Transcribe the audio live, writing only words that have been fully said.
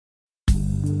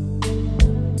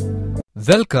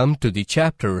Welcome to the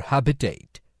chapter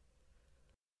Habitat.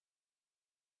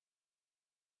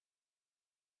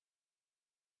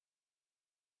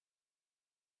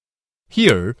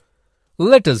 Here,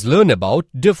 let us learn about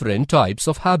different types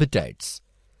of habitats.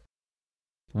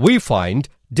 We find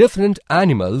different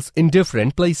animals in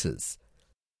different places.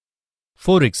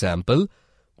 For example,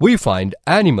 we find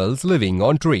animals living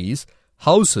on trees,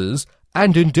 houses,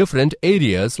 and in different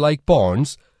areas like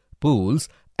ponds, pools,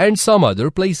 and some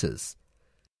other places.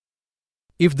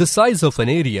 If the size of an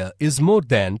area is more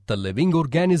than the living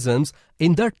organisms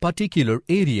in that particular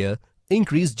area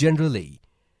increase generally.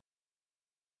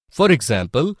 For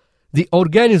example, the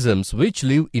organisms which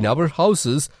live in our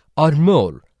houses are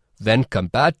more when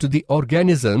compared to the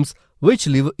organisms which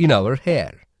live in our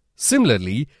hair.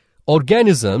 Similarly,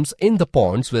 organisms in the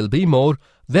ponds will be more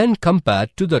when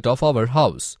compared to that of our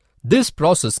house. This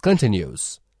process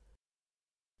continues.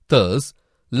 Thus,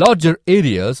 larger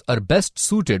areas are best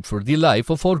suited for the life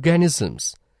of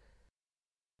organisms.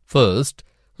 First,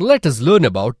 let us learn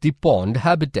about the pond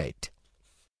habitat.